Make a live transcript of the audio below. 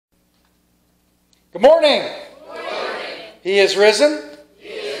Good morning. Good morning. He is risen. He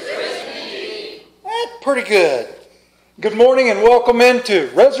is risen indeed. That's pretty good. Good morning and welcome into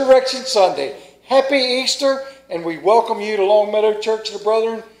Resurrection Sunday. Happy Easter, and we welcome you to Longmeadow Church of the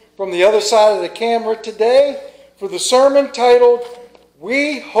Brethren from the other side of the camera today for the sermon titled,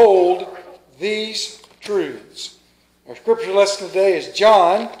 We Hold These Truths. Our scripture lesson today is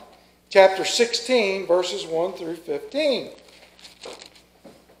John chapter 16, verses 1 through 15.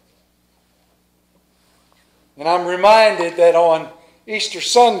 And I'm reminded that on Easter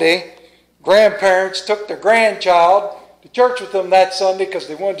Sunday, grandparents took their grandchild to church with them that Sunday because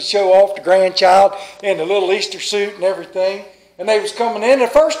they wanted to show off the grandchild in the little Easter suit and everything. And they was coming in. The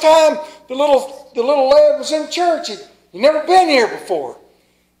first time the little lad was in church, he'd never been here before.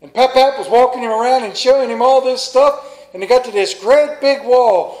 And Pap was walking him around and showing him all this stuff. And they got to this great big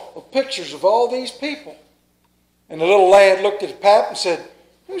wall of pictures of all these people. And the little lad looked at Pap and said,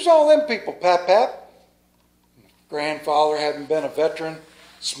 "Who's all them people, Pap?" Grandfather, having been a veteran,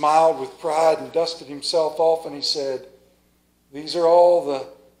 smiled with pride and dusted himself off, and he said, "These are all the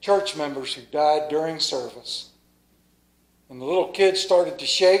church members who died during service." And the little kid started to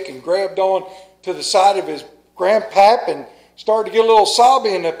shake and grabbed on to the side of his grandpap and started to get a little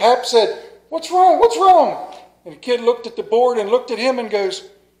sobby, and the pap said, "What's wrong? What's wrong?" And the kid looked at the board and looked at him and goes,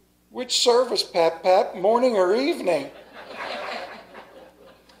 "Which service, Pap, morning or evening?"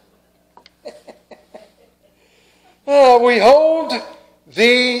 We hold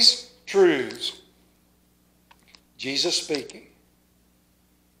these truths. Jesus speaking.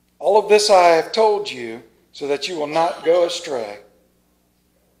 All of this I have told you so that you will not go astray.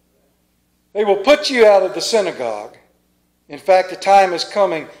 They will put you out of the synagogue. In fact, a time is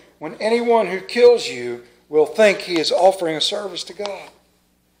coming when anyone who kills you will think he is offering a service to God.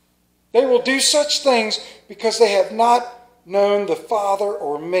 They will do such things because they have not known the Father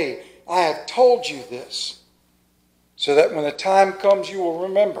or me. I have told you this, so that when the time comes you will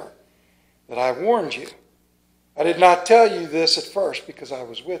remember that I warned you. I did not tell you this at first because I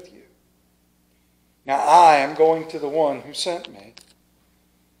was with you. Now I am going to the one who sent me.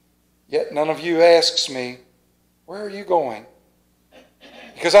 Yet none of you asks me, "Where are you going?"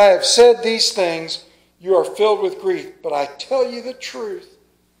 Because I have said these things, you are filled with grief. But I tell you the truth.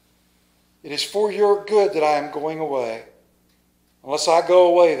 It is for your good that I am going away. Unless I go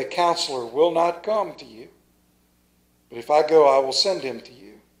away, the counselor will not come to you. But if I go, I will send him to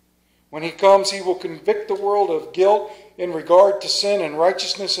you. When he comes, he will convict the world of guilt in regard to sin and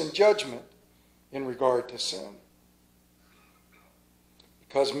righteousness and judgment in regard to sin.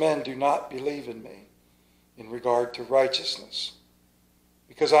 Because men do not believe in me in regard to righteousness.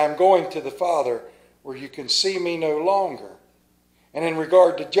 Because I am going to the Father where you can see me no longer. And in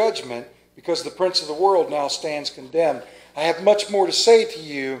regard to judgment, because the prince of the world now stands condemned. I have much more to say to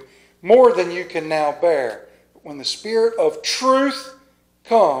you, more than you can now bear. When the Spirit of truth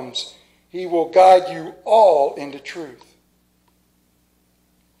comes, he will guide you all into truth.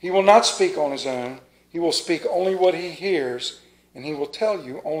 He will not speak on his own. He will speak only what he hears, and he will tell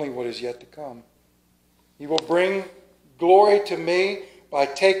you only what is yet to come. He will bring glory to me by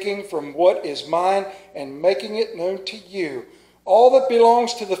taking from what is mine and making it known to you. All that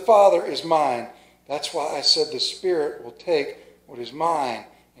belongs to the Father is mine. That's why I said the Spirit will take what is mine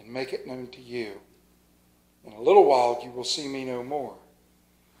and make it known to you. In a little while you will see me no more.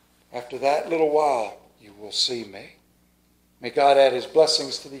 After that little while you will see me. May God add his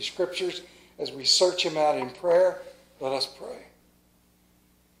blessings to these scriptures as we search him out in prayer. Let us pray.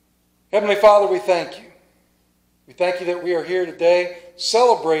 Heavenly Father, we thank you. We thank you that we are here today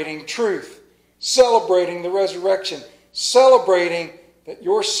celebrating truth, celebrating the resurrection, celebrating that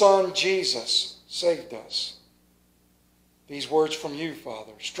your Son Jesus saved us. These words from you,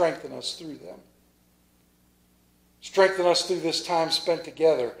 Father, strengthen us through them. Strengthen us through this time spent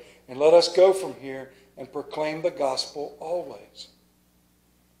together, and let us go from here and proclaim the gospel always.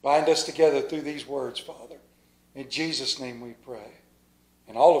 Bind us together through these words, Father. In Jesus' name we pray.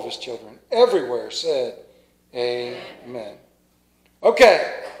 And all of his children everywhere said, Amen.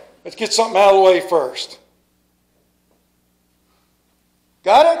 Okay, let's get something out of the way first.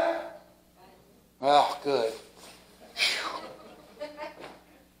 Got it? Oh, good. Whew.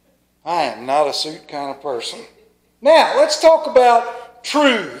 I am not a suit kind of person. Now, let's talk about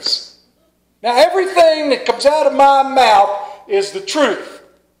truths. Now, everything that comes out of my mouth is the truth.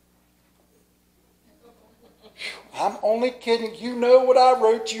 I'm only kidding. You know what I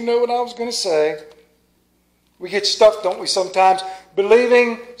wrote. You know what I was going to say. We get stuck, don't we, sometimes,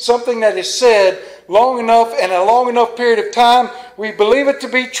 believing something that is said long enough and a long enough period of time, we believe it to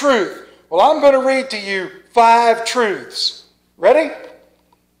be truth. Well, I'm going to read to you 5 truths. Ready?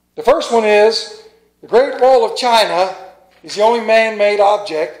 The first one is, The Great Wall of China is the only man-made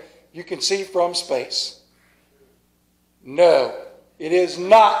object you can see from space. No, it is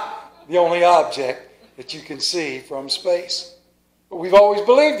not the only object that you can see from space. But we've always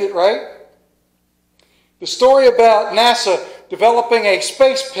believed it, right? The story about NASA developing a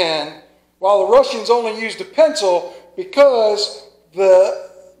space pen while the Russians only used a pencil because the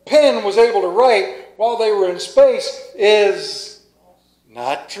pen was able to write while they were in space is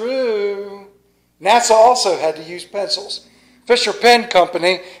not true. NASA also had to use pencils. Fisher Pen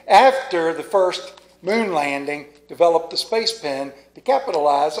Company, after the first moon landing, developed the space pen to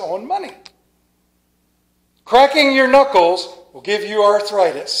capitalize on money. Cracking your knuckles will give you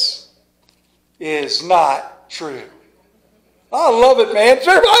arthritis is not true. I love it, man.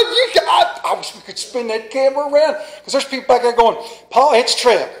 I wish we could spin that camera around because there's people back there going, Paul, it's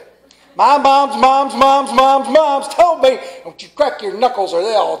true. My mom's told me, don't you crack your knuckles or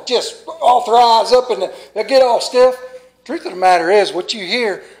they'll just authorize up and they'll get all stiff. Truth of the matter is, what you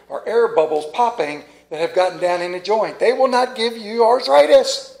hear are air bubbles popping that have gotten down in the joint. They will not give you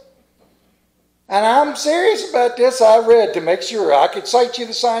arthritis. And I'm serious about this. I read to make sure I could cite you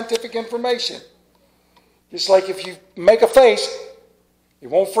the scientific information. Just like if you make a face, it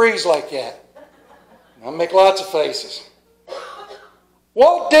won't freeze like that. I'll make lots of faces.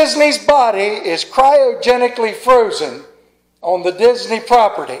 Walt Disney's body is cryogenically frozen on the Disney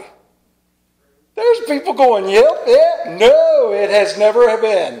property. There's people going, yep, yeah. No, it has never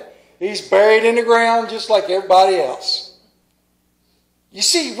been. He's buried in the ground just like everybody else. You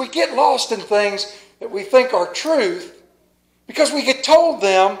see, we get lost in things that we think are truth because we get told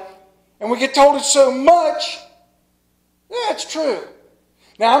them and we get told it so much. Yeah, it's true.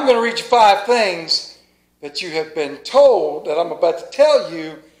 Now, I'm going to read you 5 things that you have been told that I'm about to tell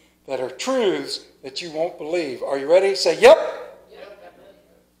you that are truths that you won't believe. Are you ready? Say, yep.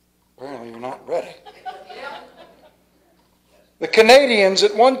 Apparently you're not ready. The Canadians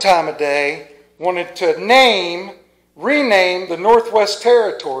at one time of day wanted to rename the Northwest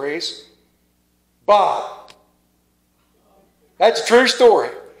Territories Bob. That's a true story.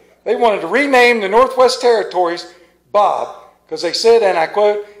 They wanted to rename the Northwest Territories Bob because they said, and I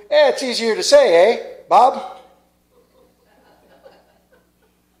quote, it's easier to say, eh, Bob?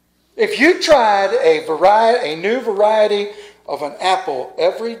 If you tried a new variety of an apple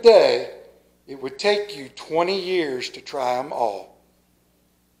every day, it would take you 20 years to try them all.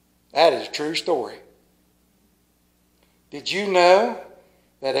 That is a true story. Did you know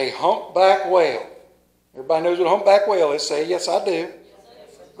that a humpback whale, everybody knows what a humpback whale is, say, yes, I do.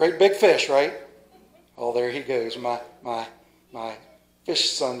 Great big fish, right? Oh, there he goes, my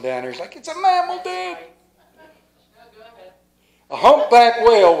fish son down there. He's like, it's a mammal, dude. A humpback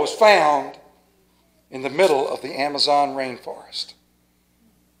whale was found in the middle of the Amazon rainforest.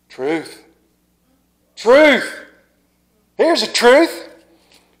 Truth. Truth. Here's a truth.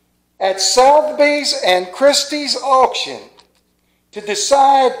 At Sotheby's and Christie's auction, to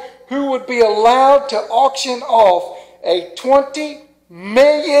decide who would be allowed to auction off a $20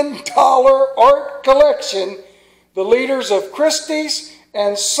 million art collection, the leaders of Christie's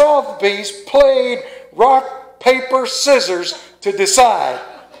and Sotheby's played rock, paper, scissors to decide.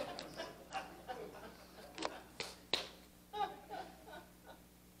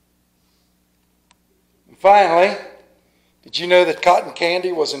 And finally, did you know that cotton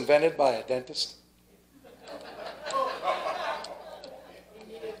candy was invented by a dentist?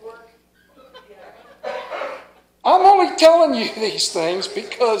 I'm only telling you these things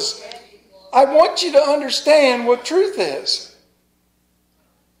because I want you to understand what truth is.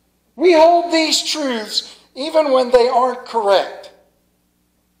 We hold these truths even when they aren't correct.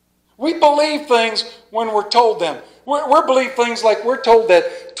 We believe things when we're told them. We believe things like we're told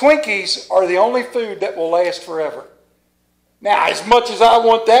that Twinkies are the only food that will last forever. Now, as much as I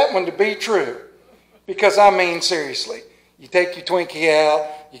want that one to be true, because I mean seriously, you take your Twinkie out,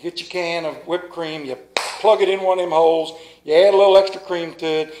 you get your can of whipped cream, you plug it in one of them holes, you add a little extra cream to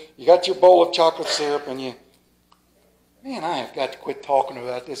it, you got your bowl of chocolate syrup, and man, I have got to quit talking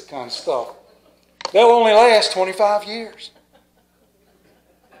about this kind of stuff. They'll only last 25 years.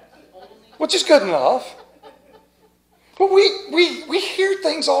 Which is good enough. But we hear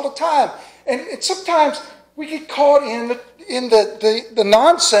things all the time. And sometimes we get caught in the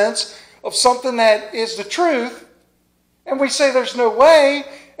nonsense of something that is the truth. And we say there's no way.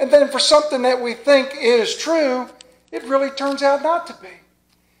 And then for something that we think is true, it really turns out not to be.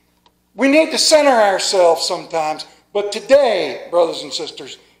 We need to center ourselves sometimes. But today, brothers and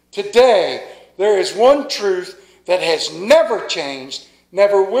sisters, today, there is one truth that has never changed,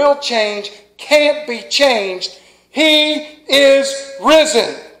 never will change, can't be changed. He is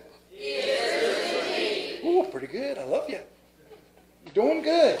risen. He is risen. pretty good. I love you. You're doing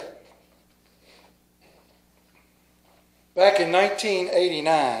good. Back in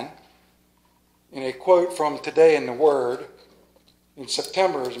 1989, in a quote from Today in the Word, in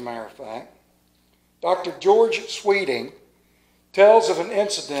September as a matter of fact, Dr. George Sweeting tells of an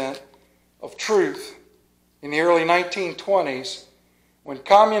incident of truth in the early 1920s when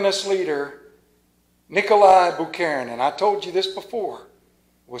communist leader Nikolai Bukharin, and I told you this before,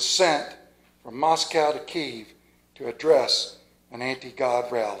 was sent from Moscow to Kyiv to address an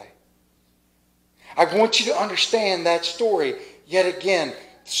anti-God rally. I want you to understand that story yet again.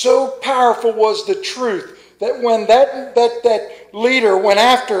 So powerful was the truth that when that leader went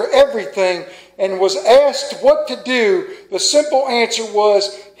after everything and was asked what to do, the simple answer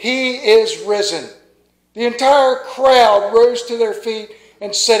was, "He is risen." The entire crowd rose to their feet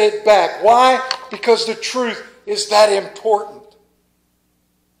and set it back. Why? Because the truth is that important.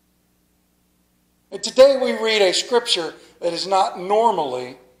 And today we read a scripture that is not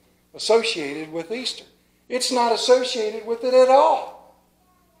normally associated with Easter. It's not associated with it at all.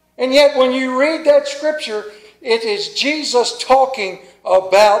 And yet when you read that scripture, it is Jesus talking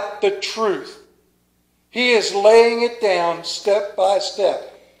about the truth. He is laying it down step by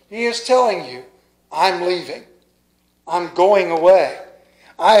step. He is telling you, I'm leaving. I'm going away.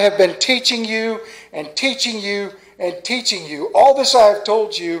 I have been teaching you and teaching you and teaching you. All this I have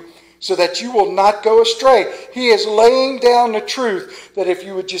told you so that you will not go astray. He is laying down the truth that if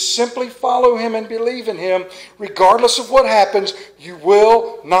you would just simply follow Him and believe in Him, regardless of what happens, you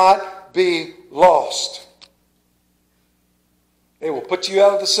will not be lost. They will put you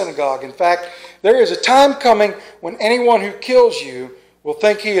out of the synagogue. In fact, there is a time coming when anyone who kills you will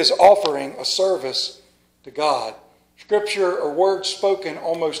think he is offering a service to God. Scripture or words spoken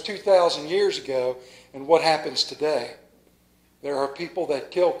almost 2,000 years ago, and what happens today? There are people that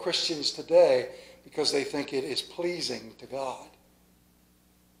kill Christians today because they think it is pleasing to God.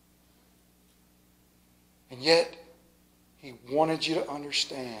 And yet, He wanted you to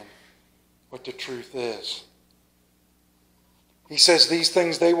understand what the truth is. He says these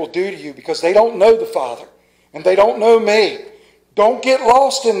things they will do to you because they don't know the Father and they don't know me. Don't get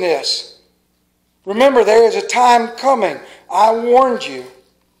lost in this. Remember, there is a time coming. I warned you.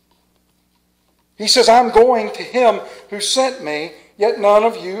 He says, I'm going to Him who sent me, yet none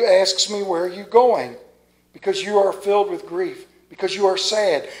of you asks me, where are you going? Because you are filled with grief, because you are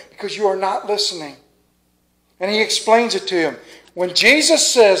sad, because you are not listening. And He explains it to him. When Jesus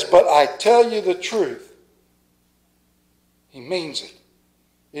says, but I tell you the truth, He means it.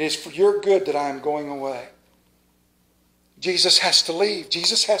 It is for your good that I am going away. Jesus has to leave.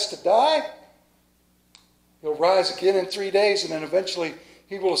 Jesus has to die. He'll rise again in 3 days, and then eventually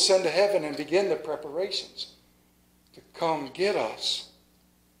He will ascend to heaven and begin the preparations to come get us.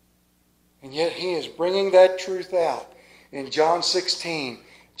 And yet He is bringing that truth out in John 16,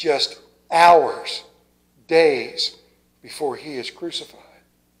 just hours, days before He is crucified.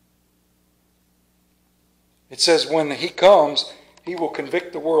 It says when He comes, He will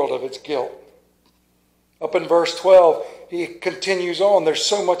convict the world of its guilt. Up in verse 12, He continues on. There's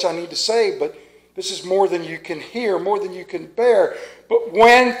so much I need to say, but this is more than you can hear, more than you can bear. But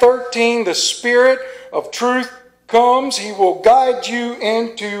when, 13, the Spirit of truth comes, He will guide you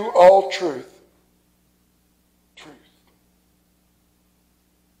into all truth. Truth.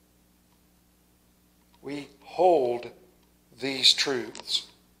 We hold these truths.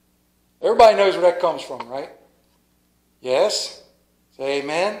 Everybody knows where that comes from, right? Yes? Say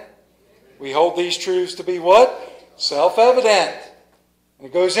amen. We hold these truths to be what? Self-evident. And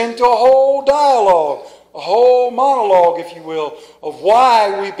it goes into a whole dialogue, a whole monologue, if you will, of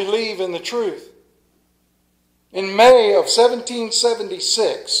why we believe in the truth. In May of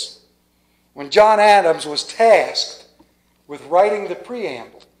 1776, when John Adams was tasked with writing the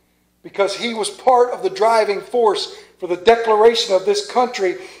preamble, because he was part of the driving force for the declaration of this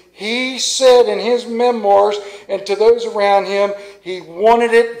country, he said in his memoirs and to those around him, he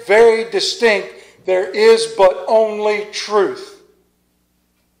wanted it very distinct. There is but only truth.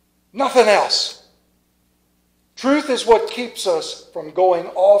 Nothing else. Truth is what keeps us from going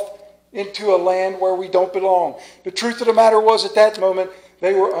off into a land where we don't belong. The truth of the matter was at that moment,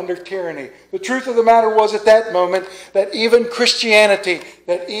 they were under tyranny. The truth of the matter was at that moment that even Christianity,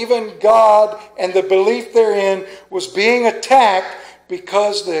 that even God and the belief therein was being attacked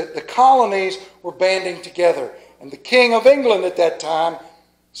because the colonies were banding together. And the King of England at that time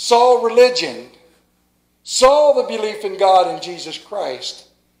saw religion, saw the belief in God and Jesus Christ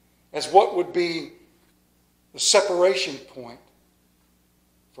as what would be the separation point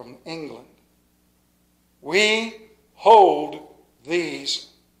from England. We hold these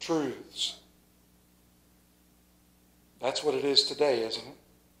truths. That's what it is today, isn't it?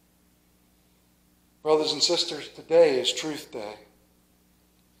 Brothers and sisters, today is Truth Day.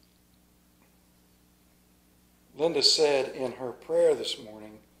 Linda said in her prayer this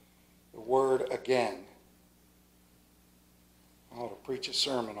morning the word again. I ought to preach a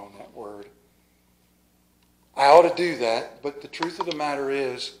sermon on that word. I ought to do that, but the truth of the matter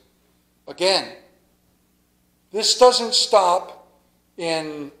is, again, this doesn't stop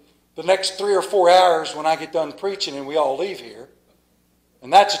in the next 3 or 4 hours when I get done preaching and we all leave here.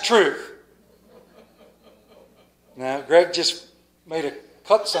 And that's the truth. Now, Greg just made a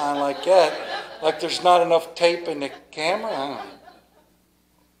cut sign like that, like there's not enough tape in the camera. I don't know.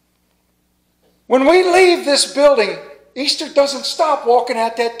 When we leave this building, Easter doesn't stop walking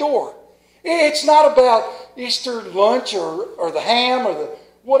out that door. It's not about Easter lunch or the ham or the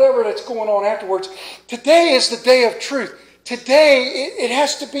whatever that's going on afterwards. Today is the day of truth. Today, it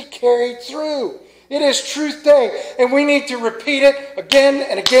has to be carried through. It is Truth Day, and we need to repeat it again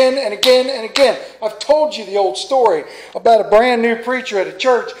and again and again and again. I've told you the old story about a brand new preacher at a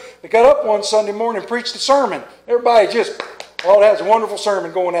church that got up one Sunday morning and preached a sermon. Everybody just, oh, that was a wonderful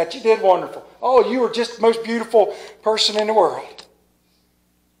sermon going at you. You did wonderful. Oh, you were just the most beautiful person in the world.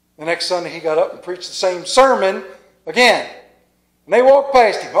 The next Sunday, he got up and preached the same sermon again. And they walked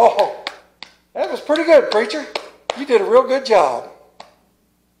past him. Oh, that was pretty good, preacher. You did a real good job.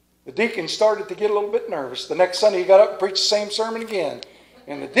 The deacons started to get a little bit nervous. The next Sunday he got up and preached the same sermon again.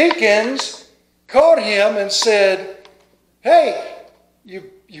 And the deacons caught him and said, hey, you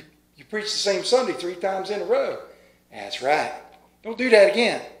preached the same Sunday 3 times in a row. That's right. Don't do that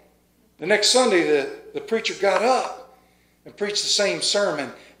again. The next Sunday the preacher got up and preached the same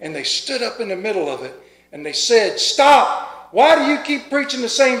sermon. And they stood up in the middle of it. And they said, stop. Why do you keep preaching the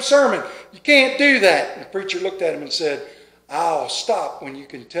same sermon? You can't do that. And the preacher looked at him and said, I'll stop when you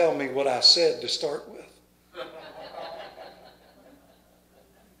can tell me what I said to start with.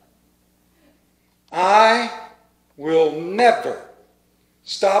 I will never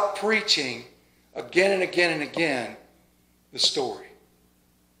stop preaching again and again and again the story.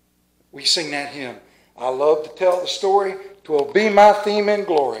 We sing that hymn. I love to tell the story. 'Twill be my theme in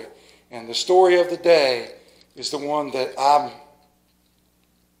glory. And the story of the day is the one that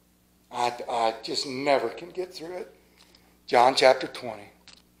I just never can get through it. John chapter 20.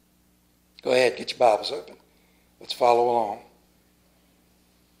 Go ahead, get your Bibles open. Let's follow along.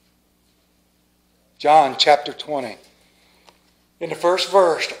 John chapter 20. In the first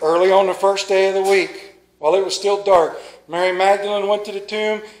verse, early on the first day of the week, while it was still dark, Mary Magdalene went to the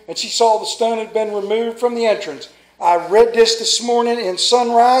tomb and she saw the stone had been removed from the entrance. I read this morning in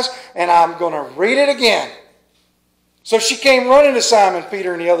sunrise and I'm going to read it again. So she came running to Simon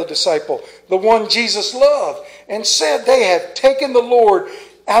Peter and the other disciple, the one Jesus loved, and said, they have taken the Lord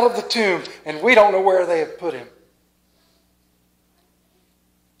out of the tomb and we don't know where they have put him.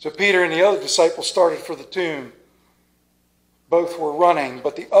 So Peter and the other disciple started for the tomb. Both were running,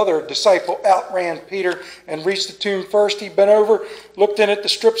 but the other disciple outran Peter and reached the tomb first. He bent over, looked in at the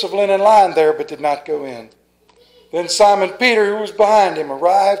strips of linen lying there, but did not go in. Then Simon Peter, who was behind him,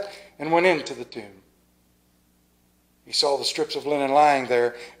 arrived and went into the tomb. He saw the strips of linen lying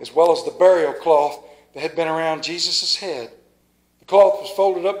there, as well as the burial cloth that had been around Jesus' head. The cloth was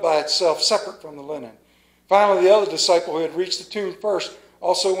folded up by itself, separate from the linen. Finally, the other disciple who had reached the tomb first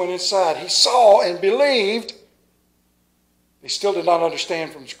also went inside. He saw and believed. They still did not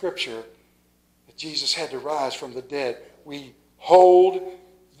understand from Scripture that Jesus had to rise from the dead. We hold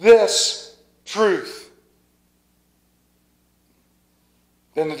this truth.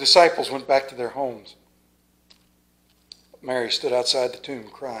 Then the disciples went back to their homes. Mary stood outside the tomb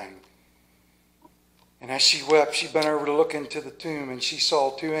crying. And as she wept, she bent over to look into the tomb, and she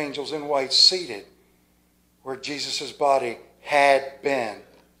saw 2 angels in white seated where Jesus' body had been.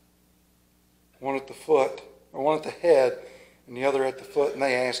 One at the foot, or one at the head, and the other at the foot. And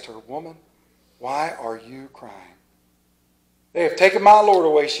they asked her, woman, why are you crying? They have taken my Lord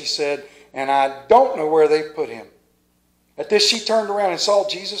away, she said, and I don't know where they put him. At this she turned around and saw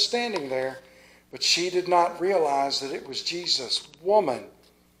Jesus standing there, but she did not realize that it was Jesus. Woman,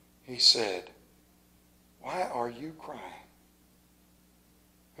 he said, why are you crying?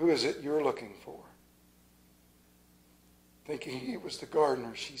 Who is it you're looking for? Thinking it was the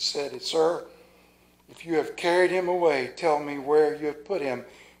gardener, she said, sir, if you have carried him away, tell me where you have put him,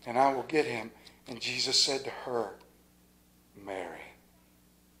 and I will get him. And Jesus said to her, Mary.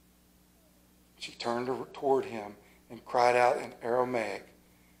 She turned toward him and cried out in Aramaic,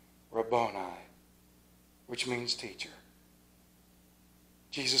 Rabboni, which means teacher.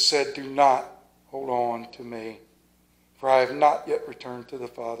 Jesus said, do not hold on to me, for I have not yet returned to the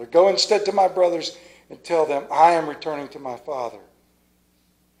Father. Go instead to my brothers and tell them, I am returning to my Father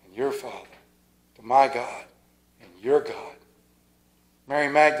and your Father, to my God and your God. Mary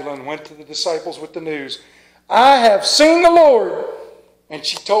Magdalene went to the disciples with the news, I have seen the Lord. And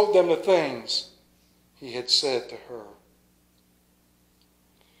she told them the things he had said to her.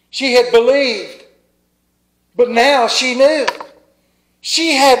 She had believed, but now she knew.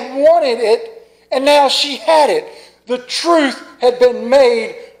 She had wanted it, and now she had it. The truth had been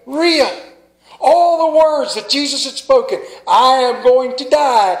made real. All the words that Jesus had spoken, I am going to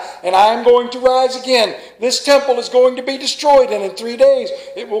die, and I am going to rise again. This temple is going to be destroyed, and in 3 days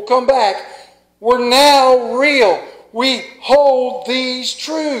it will come back, were now real. We hold these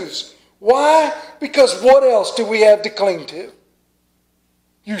truths. Why? Because what else do we have to cling to?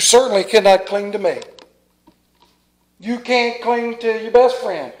 You certainly cannot cling to me. You can't cling to your best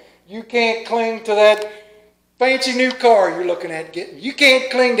friend. You can't cling to that fancy new car you're looking at getting. You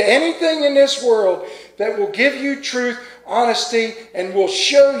can't cling to anything in this world that will give you truth, honesty, and will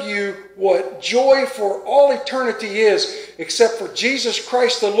show you what joy for all eternity is, except for Jesus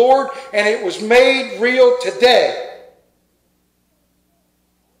Christ the Lord, and it was made real today.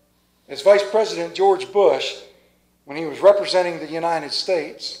 As Vice President George Bush, when he was representing the United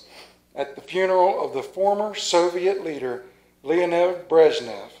States at the funeral of the former Soviet leader Leonid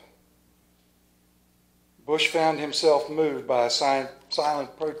Brezhnev, Bush found himself moved by a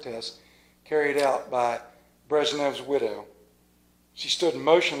silent protest carried out by Brezhnev's widow. She stood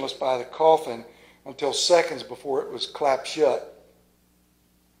motionless by the coffin until seconds before it was clapped shut.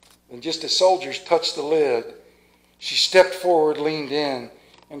 Then just as soldiers touched the lid, she stepped forward, leaned in,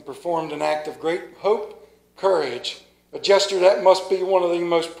 and performed an act of great hope, courage, a gesture that must be one of the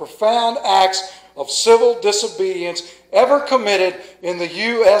most profound acts of civil disobedience ever committed in the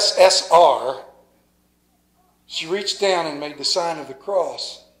USSR. She reached down and made the sign of the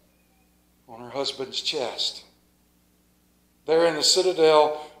cross on her husband's chest. There in the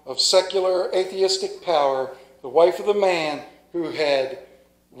citadel of secular atheistic power, the wife of the man who had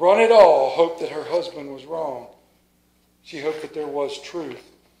run it all hoped that her husband was wrong. She hoped that there was truth.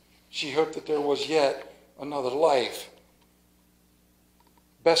 She hoped that there was yet another life,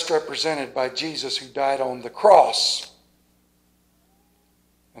 best represented by Jesus who died on the cross.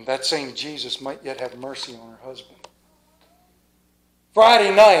 And that same Jesus might yet have mercy on her husband.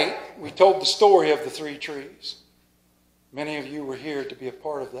 Friday night, we told the story of the 3 trees. Many of you were here to be a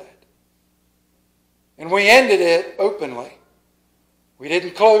part of that. And we ended it openly. We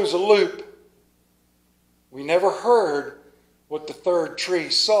didn't close a loop. We never heard what the 3rd tree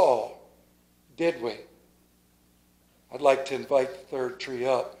saw, did we? I'd like to invite the 3rd tree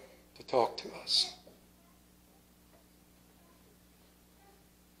up to talk to us.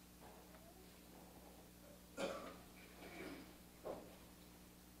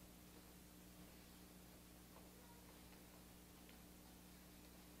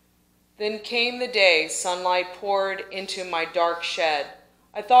 Then came the day sunlight poured into my dark shed.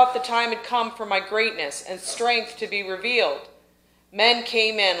 I thought the time had come for my greatness and strength to be revealed. Men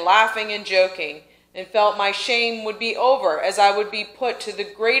came in laughing and joking, and felt my shame would be over as I would be put to the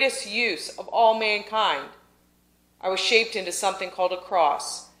greatest use of all mankind. I was shaped into something called a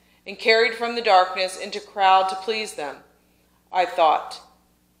cross, and carried from the darkness into crowd to please them, I thought.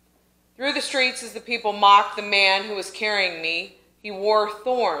 Through the streets as the people mocked the man who was carrying me, he wore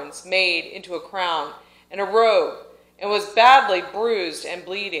thorns made into a crown and a robe, and was badly bruised and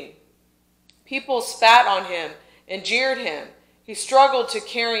bleeding. People spat on him and jeered him. He struggled to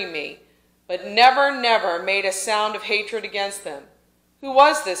carry me, but never made a sound of hatred against them. Who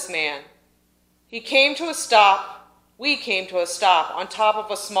was this man? We came to a stop on top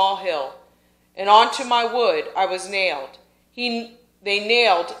of a small hill, and onto my wood I was nailed. They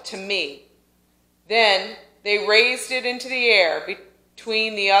nailed to me. Then they raised it into the air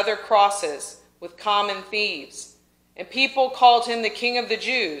between the other crosses with common thieves, and people called him the King of the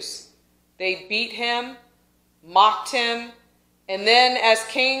Jews. They beat him, mocked him, and then as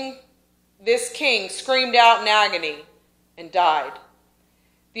this king screamed out in agony and died.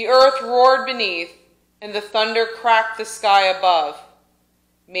 The earth roared beneath, and the thunder cracked the sky above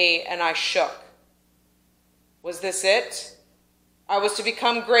me, and I shook. Was this it? I was to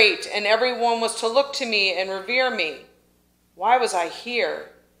become great, and everyone was to look to me and revere me. Why was I here?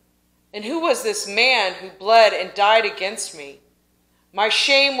 And who was this man who bled and died against me? My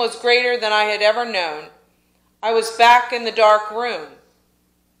shame was greater than I had ever known. I was back in the dark room.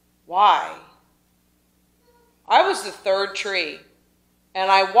 Why? I was the 3rd tree, and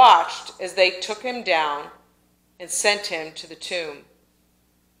I watched as they took him down and sent him to the tomb.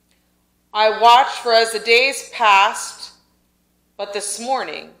 I watched, for as the days passed, But this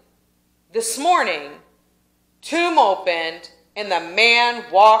morning, tomb opened and the man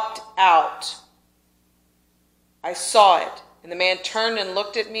walked out. I saw it, and the man turned and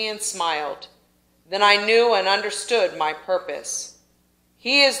looked at me and smiled. Then I knew and understood my purpose.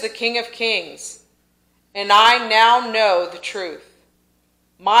 He is the King of Kings, and I now know the truth.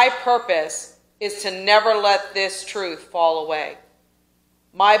 My purpose is to never let this truth fall away.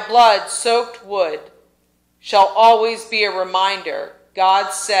 My blood-soaked wood shall always be a reminder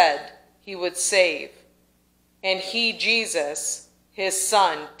God said he would save, and he, Jesus, his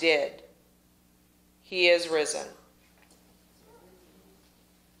Son, did. He is risen.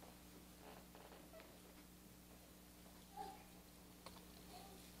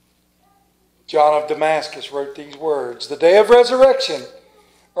 John of Damascus wrote these words, "The day of resurrection,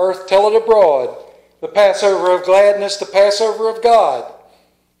 earth tell it abroad, the Passover of gladness, the Passover of God,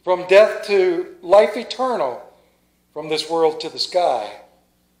 from death to life eternal, from this world to the sky.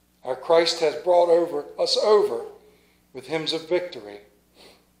 Our Christ has brought us over with hymns of victory.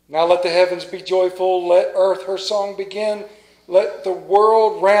 Now let the heavens be joyful, let earth her song begin, let the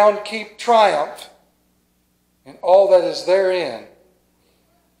world round keep triumph, and all that is therein.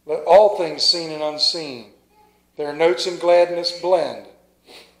 Let all things seen and unseen their notes in gladness blend.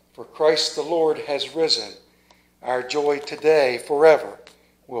 For Christ the Lord has risen. Our joy today forever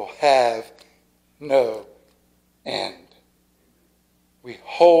will have no end." We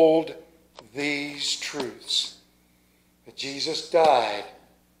hold these truths: that Jesus died,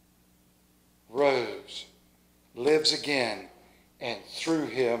 rose, lives again, and through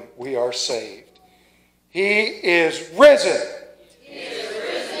him we are saved. He is risen. He is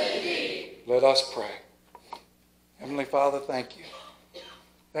risen indeed. Let us pray. Heavenly Father, thank you.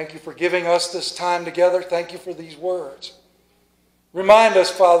 Thank you for giving us this time together. Thank you for these words. Remind us,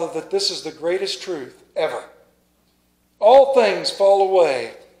 Father, that this is the greatest truth ever. All things fall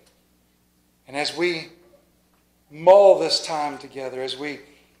away. And as we mull this time together, as we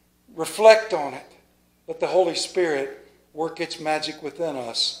reflect on it, let the Holy Spirit work its magic within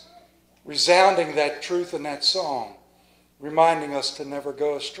us, resounding that truth in that song, reminding us to never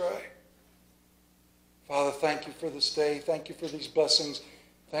go astray. Father, thank you for this day. Thank you for these blessings.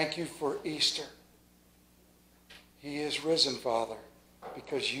 Thank you for Easter. He is risen, Father,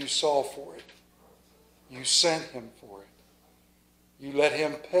 because you saw for it. You sent him for it. You let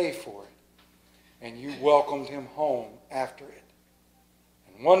him pay for it. And you welcomed him home after it.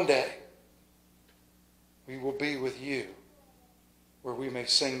 And one day, we will be with you, where we may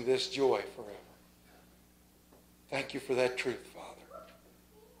sing this joy forever. Thank you for that truth, Father.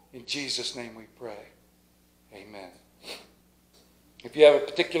 In Jesus' name we pray. Amen. If you have a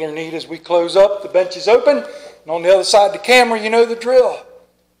particular need as we close up, the bench is open. And on the other side of the camera, you know the drill.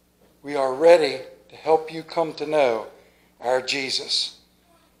 We are ready to help you come to know our Jesus.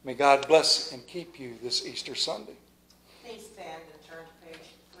 May God bless and keep you this Easter Sunday. Please stand and turn to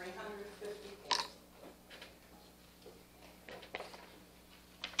page 354.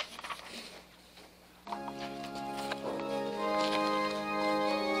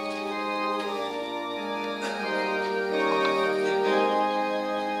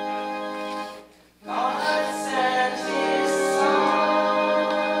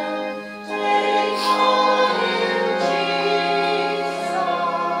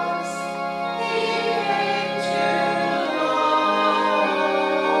 Jesus, he came to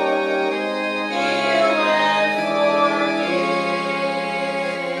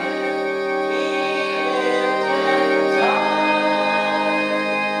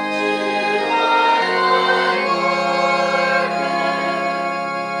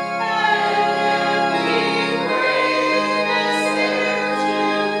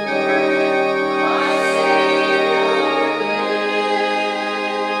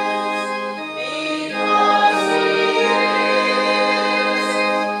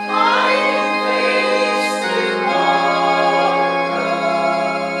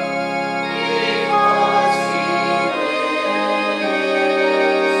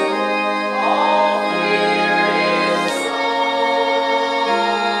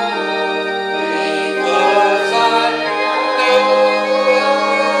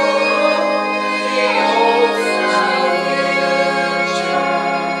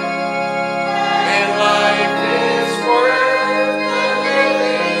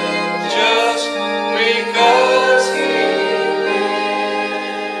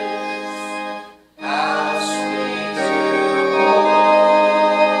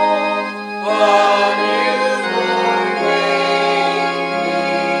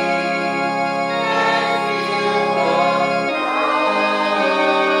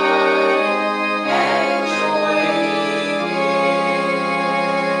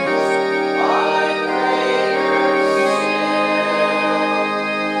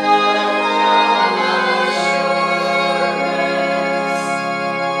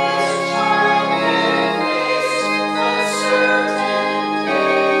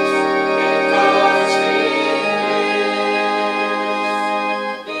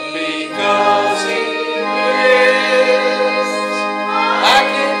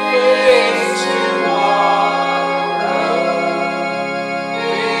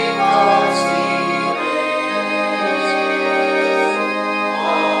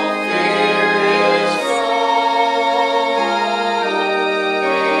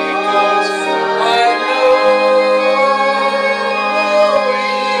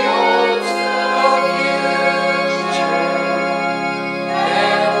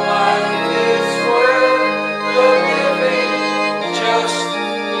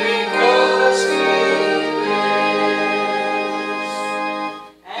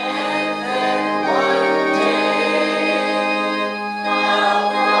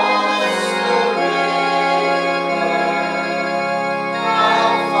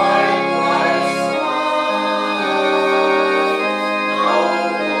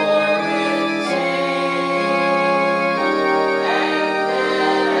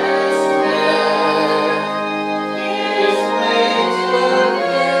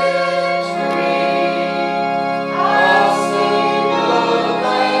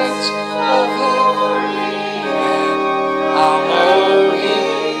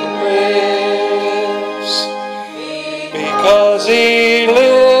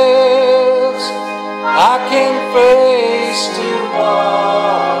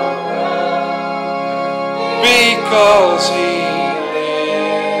because He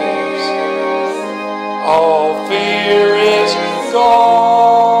lives. All fear is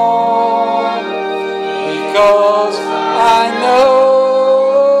gone because I know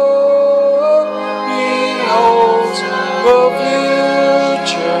He holds the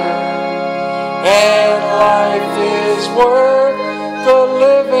future, and life is worth the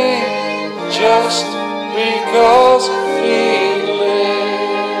living just because He lives.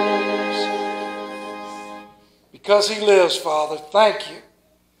 Because He lives, Father, thank you.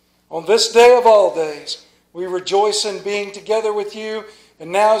 On this day of all days, we rejoice in being together with you.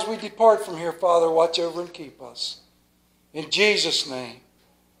 And now as we depart from here, Father, watch over and keep us. In Jesus' name,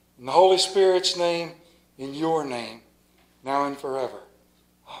 in the Holy Spirit's name, in your name, now and forever.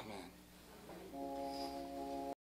 Amen.